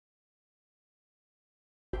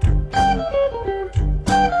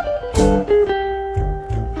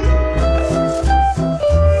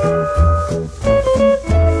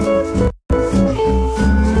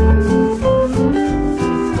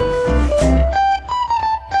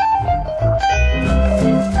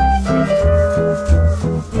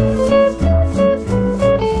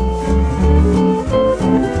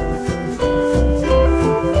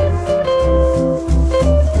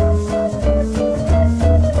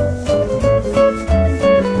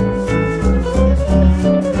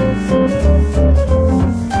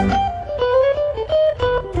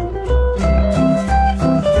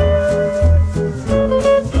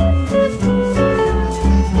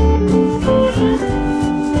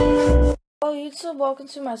YouTube, welcome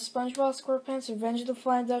to my Spongebob SquarePants Revenge of the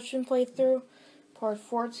Flying Dutchman playthrough, part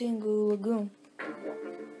 14, Lagoon.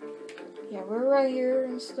 Yeah, we're right here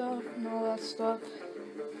and stuff, and all that stuff.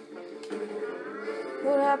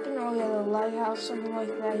 What happened? Oh yeah, the lighthouse, something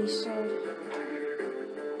like that, he said.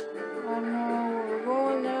 I don't know where we're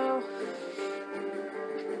going now.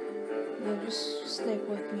 Yeah, just stick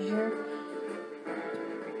with me here.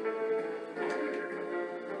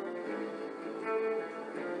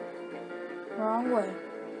 Wrong way.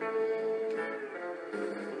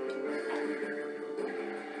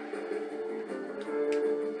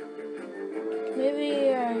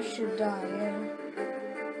 Maybe I should die, yeah.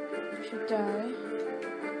 Should die.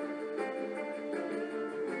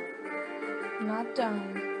 Not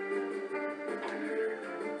dying.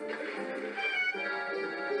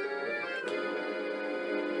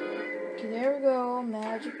 Okay, there we go.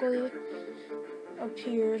 Magically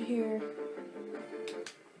appeared here.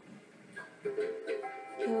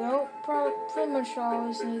 Well, pretty much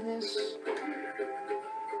always need this.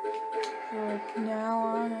 For now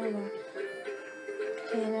on, I don't know.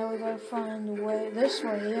 Okay, now we gotta find a way. This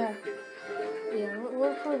way, yeah. Yeah,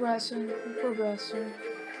 we're progressing. We're progressing.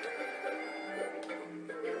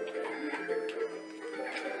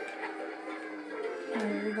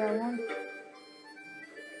 Okay, we got one.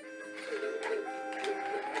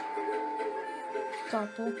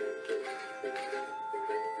 Couple.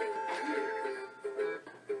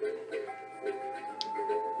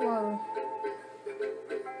 Whoa.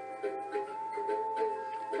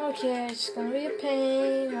 Okay, it's gonna be a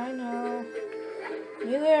pain, I know.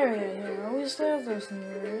 New area here. I always love those new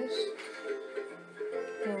areas.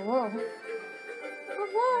 Whoa, whoa. Whoa,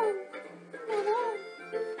 whoa. Whoa.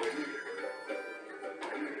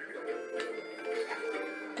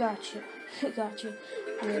 Gotcha. Gotcha.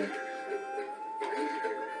 Yeah.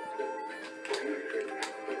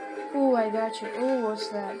 Ooh, I got you. Ooh, what's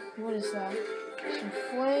that? What is that? Some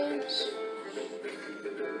flames.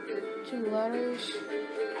 2 letters.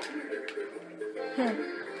 Huh.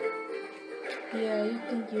 Yeah, you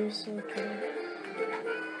think you're so good.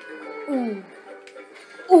 Ooh.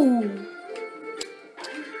 Ooh.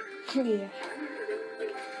 Yeah.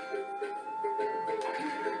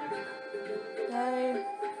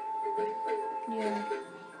 Yeah.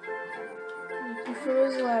 Looking for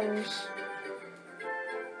those letters.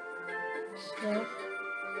 Step.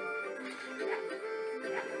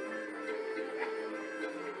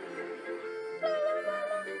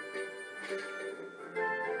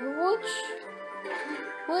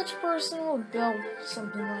 Which person would build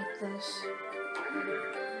something like this?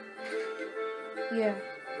 Yeah.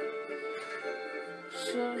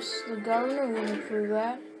 So the governor wouldn't approve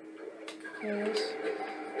that. Okay, this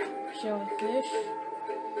jellyfish.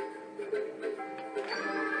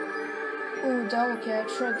 Ooh, double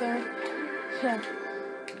catch right there.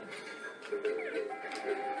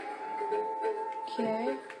 Okay.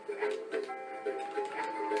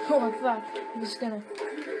 Oh fuck, I'm just gonna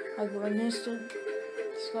run instant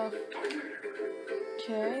stuff.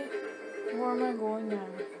 Okay, where am I going now?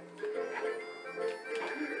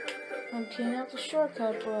 I'm taking out the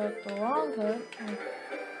shortcut, but the long cut, I'm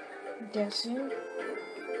guessing.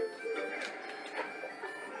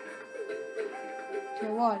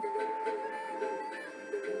 Okay, what?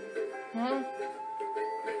 Huh?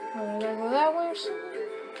 What, I gotta go that way or something?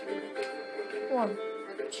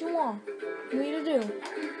 What you want me to do?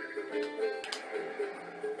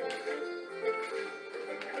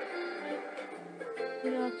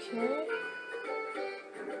 Okay.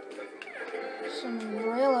 Some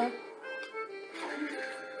umbrella.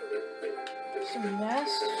 Some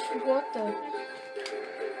nest. What the?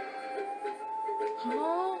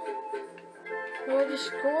 Huh? Do I just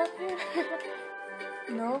go up here?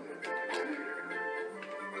 No.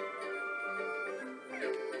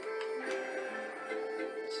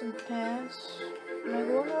 Some pants. Am I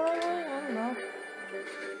going the right way? I don't know.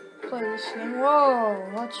 Play this game.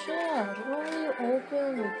 Whoa, watch out. Only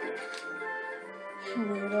open.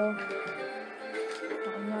 Weirdo.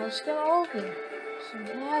 Oh, now it's gonna open. Some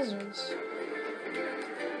hazards.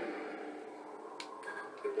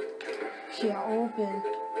 Yeah, open.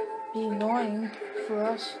 Be annoying for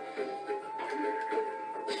us.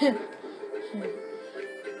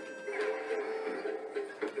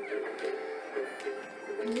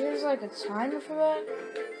 There's like a timer for that?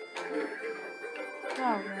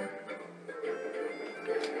 Oh, man.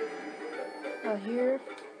 Oh, here.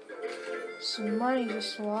 Some money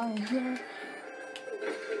just lying there.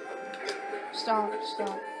 Stop.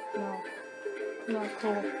 No. Not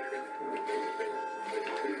cool.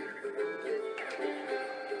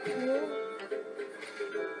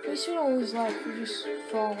 At least we don't lose life, we just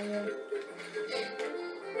fall away.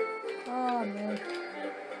 Oh man.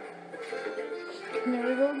 There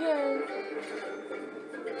we go again.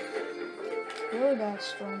 Really bad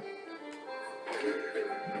storm.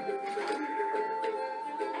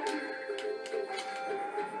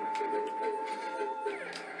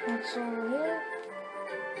 What's over here?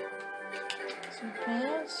 Some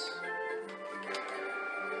pants.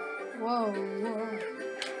 Whoa, whoa.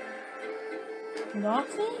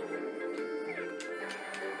 Nothing?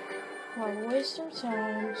 What a waste of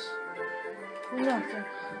times. Nothing.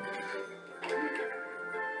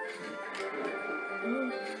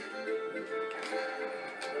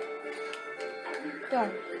 Got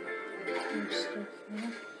it. Some stuff,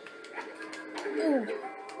 man. Ooh.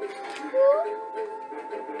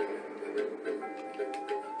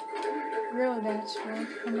 Really bad storm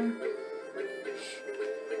coming.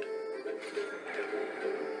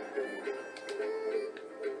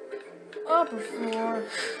 Upper floor.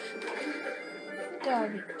 Gotta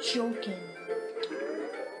be joking.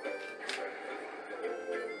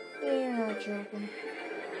 You're not joking.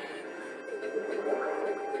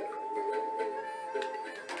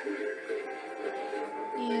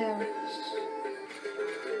 Yeah.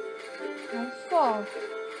 Don't fall.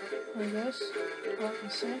 I guess. What can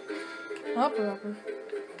say? Upper. Upper.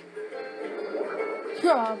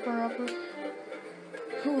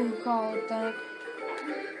 Who would call it that?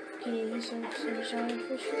 Okay, he's some giant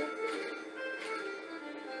for sure.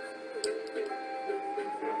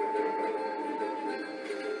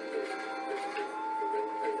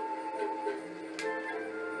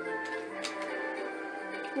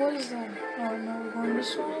 What is that? Oh no, we're going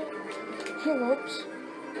this way? Whoops.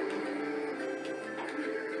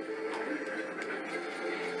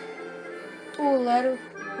 Ooh, ladder.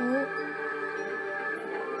 Ooh.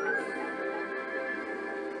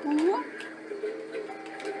 Ooh.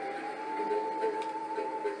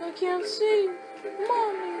 I can't see.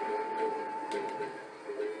 Mommy.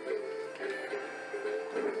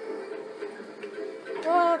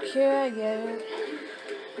 Okay, I get it.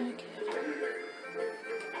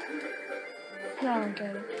 No, I don't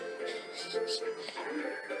get it.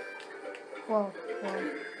 Whoa.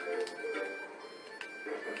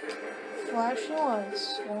 Flashing lights,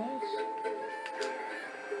 guys.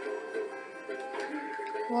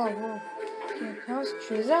 Whoa. Can't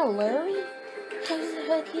concentrate. Is that Larry? How the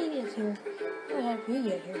heck he get here? How the heck he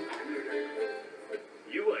get here?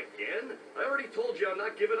 You again? I already told you I'm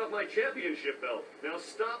not giving up my championship belt. Now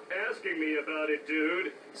stop asking me about it,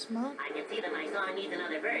 dude. Smart. I can see that my song needs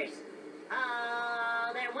another verse.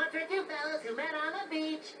 Oh, there once were two fellas who met on the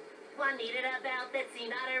beach. One needed a belt that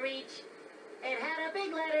seemed out of reach. It had a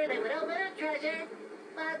big letter that would open a treasure.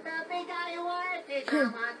 But the big guy who wore it did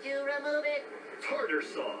not want to remove it. Tartar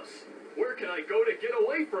sauce. Where can I go to get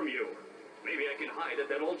away from you? Maybe I can hide at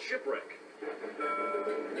that old shipwreck.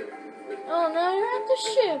 Oh, now you're at the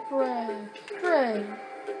shipwreck. Great.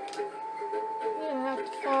 You don't have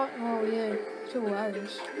to fight. Oh, yeah. 2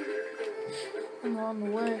 hours. I'm on the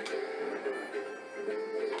way.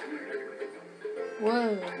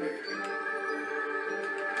 Whoa.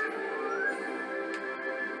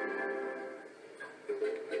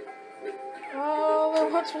 Oh, there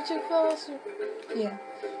once were 2 fellas. Yeah.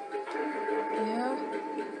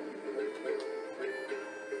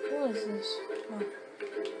 What is this? Oh.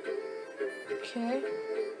 Okay.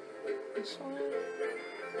 This one.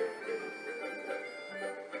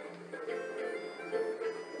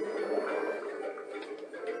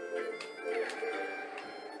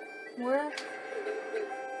 Where?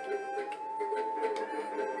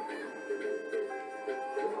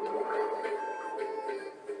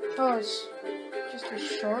 Oh, it's just a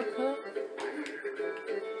shortcut.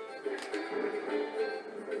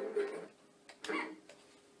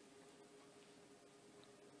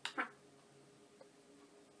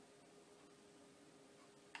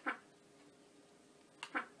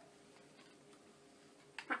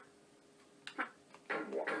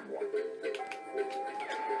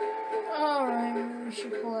 Alright, we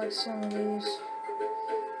should pull out some of these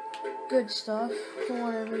good stuff, or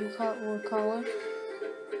whatever you would call it.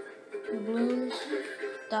 Doubloons,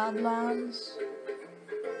 doblons.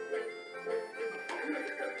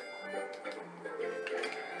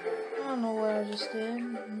 I don't know what I just did.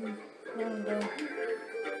 I don't know.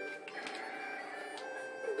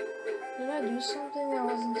 Did I do something I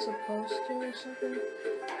wasn't supposed to or something?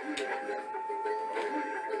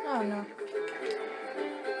 I don't know.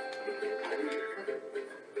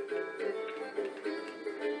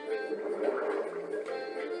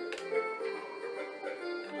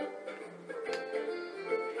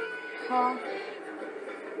 Huh?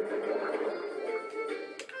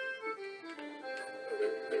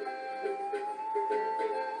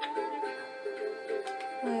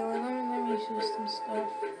 missed some stuff.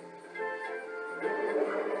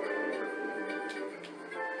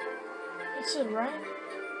 That's it, right?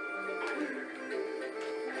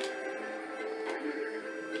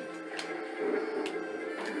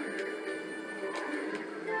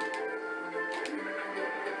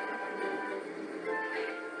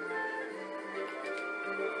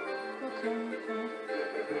 Okay.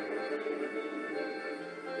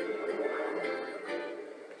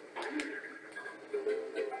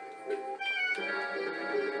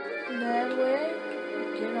 That way,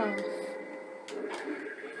 get off.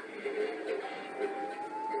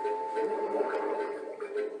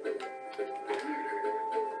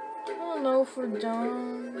 I don't know if we're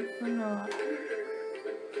done or not.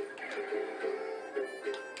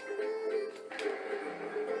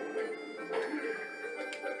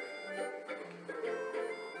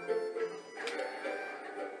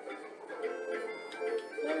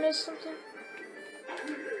 Did I miss something?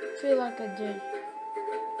 I feel like I did.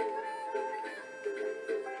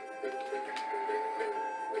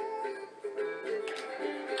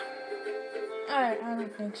 Alright, I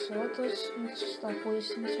don't think so. Let's stop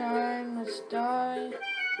wasting time. Let's die.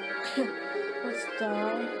 Let's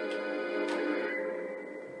die.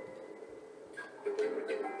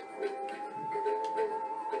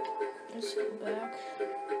 Let's go back.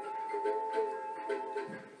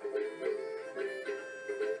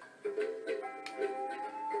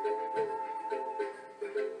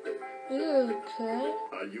 Okay.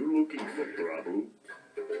 Are you looking for trouble?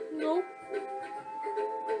 Nope.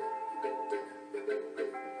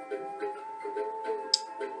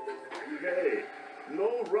 Hey,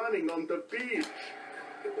 no running on the beach.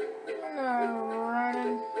 Not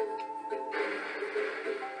running.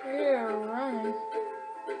 You're running.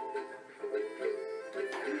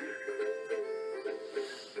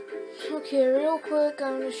 Okay, real quick,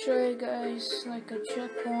 I'm gonna show you guys like a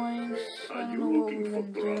checkpoint. I don't know what we're gonna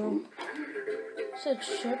do. It said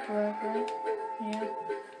shipwreck, right? Yeah.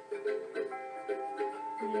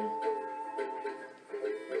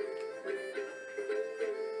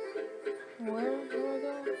 Where do I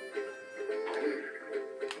go?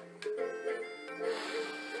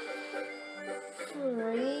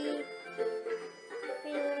 Free.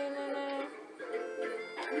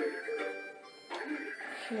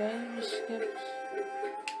 Okay, we skipped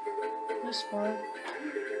this part.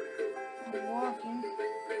 I'm walking.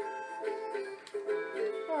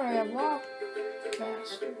 Alright, I walk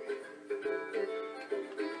faster.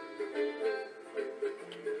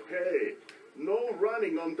 Hey, no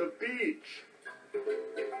running on the beach.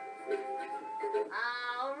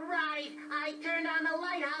 Alright, I turned on the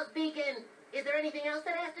lighthouse beacon. Is there anything else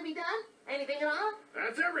that has to be done? Anything at all?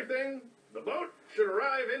 That's everything. The boat should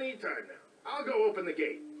arrive any time now. I'll go open the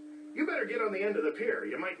gate. You better get on the end of the pier.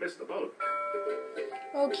 You might miss the boat.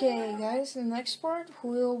 Okay, guys, the next part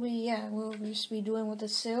we'll just be doing what the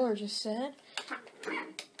sailor just said.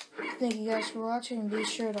 Thank you guys for watching, and be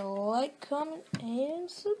sure to like, comment, and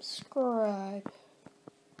subscribe.